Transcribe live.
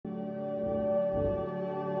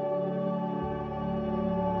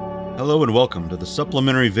Hello and welcome to the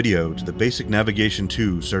supplementary video to the Basic Navigation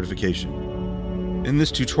 2 certification. In this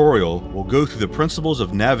tutorial, we'll go through the principles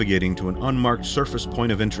of navigating to an unmarked surface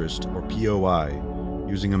point of interest, or POI,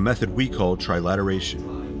 using a method we call Trilateration.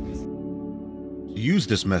 To use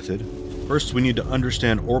this method, first we need to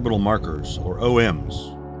understand orbital markers, or OMs.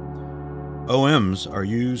 OMs are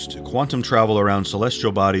used to quantum travel around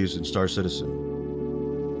celestial bodies and star citizen.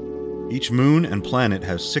 Each moon and planet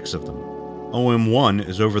has 6 of them. OM1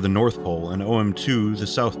 is over the North Pole and OM2 the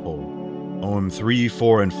South Pole. OM3,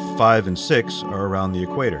 4, and 5, and 6 are around the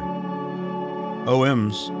equator.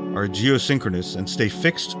 OMs are geosynchronous and stay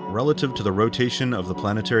fixed relative to the rotation of the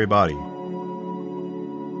planetary body.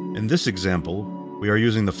 In this example, we are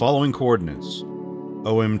using the following coordinates: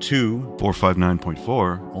 OM2,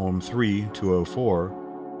 459.4, OM3, 204,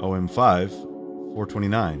 OM5,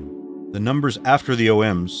 429. The numbers after the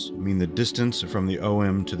OMs mean the distance from the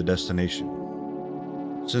OM to the destination.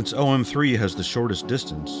 Since OM3 has the shortest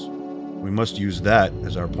distance, we must use that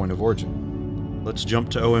as our point of origin. Let's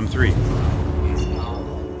jump to OM3.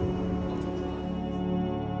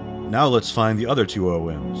 Now let's find the other 2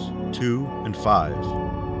 OMs, 2 and 5.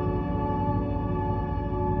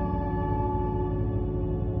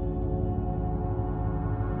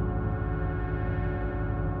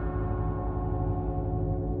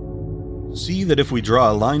 See that if we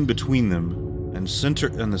draw a line between them and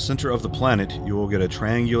the center of the planet, you will get a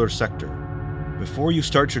triangular sector. Before you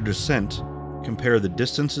start your descent, compare the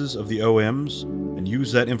distances of the OMs and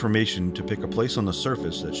use that information to pick a place on the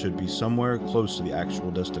surface that should be somewhere close to the actual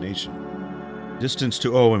destination. Distance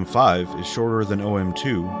to OM5 is shorter than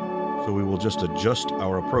OM2, so we will just adjust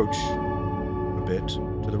our approach a bit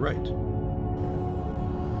to the right.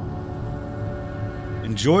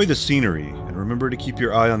 Enjoy the scenery, and remember to keep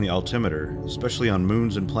your eye on the altimeter, especially on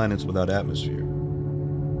moons and planets without atmosphere.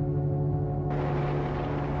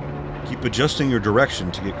 Keep adjusting your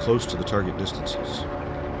direction to get close to the target distances.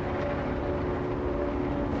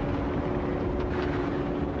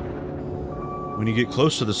 When you get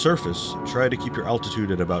close to the surface, try to keep your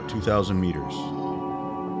altitude at about 2,000 meters.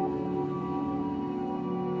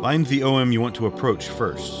 Find the OM you want to approach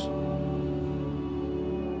first.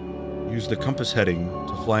 Use the compass heading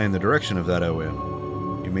to fly in the direction of that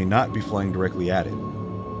OM. You may not be flying directly at it.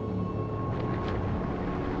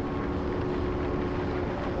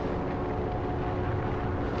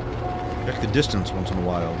 Check the distance once in a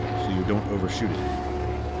while so you don't overshoot it.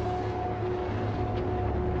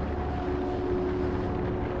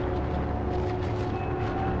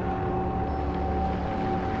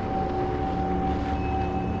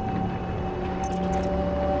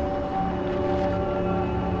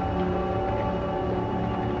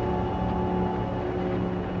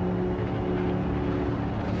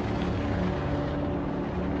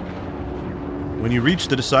 When you reach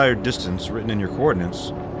the desired distance written in your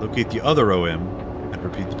coordinates, locate the other OM and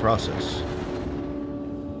repeat the process.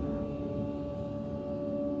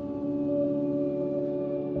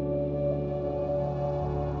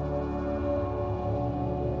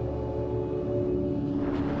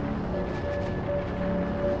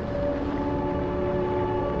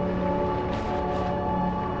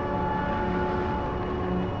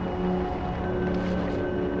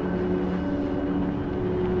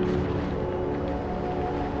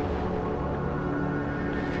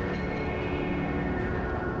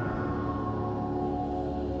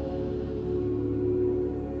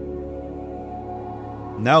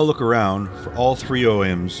 Now look around for all 3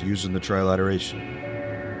 OMs used in the trilateration.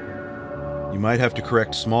 You might have to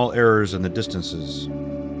correct small errors in the distances.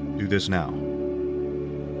 Do this now.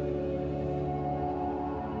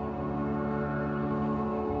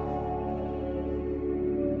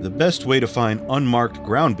 The best way to find unmarked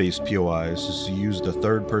ground-based POIs is to use the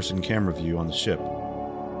third-person camera view on the ship.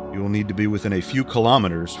 You will need to be within a few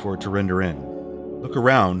kilometers for it to render in. Look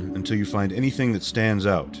around until you find anything that stands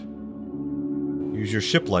out. Use your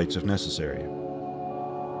ship lights if necessary.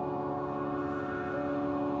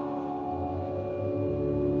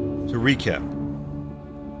 To recap,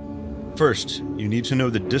 first, you need to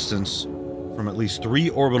know the distance from at least 3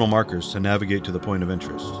 orbital markers to navigate to the point of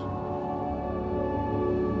interest.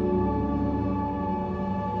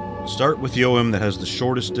 Start with the OM that has the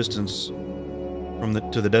shortest distance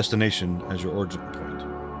to the destination as your origin point.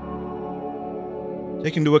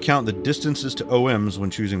 Take into account the distances to OMs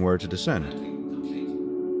when choosing where to descend.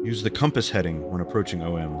 Use the compass heading when approaching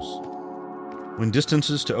OMs. When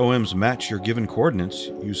distances to OMs match your given coordinates,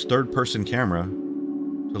 use third-person camera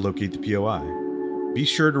to locate the POI. Be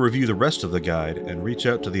sure to review the rest of the guide and reach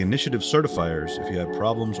out to the initiative certifiers if you have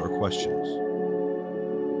problems or questions.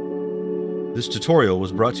 This tutorial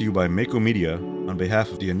was brought to you by Mako Media on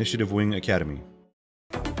behalf of the Initiative Wing Academy.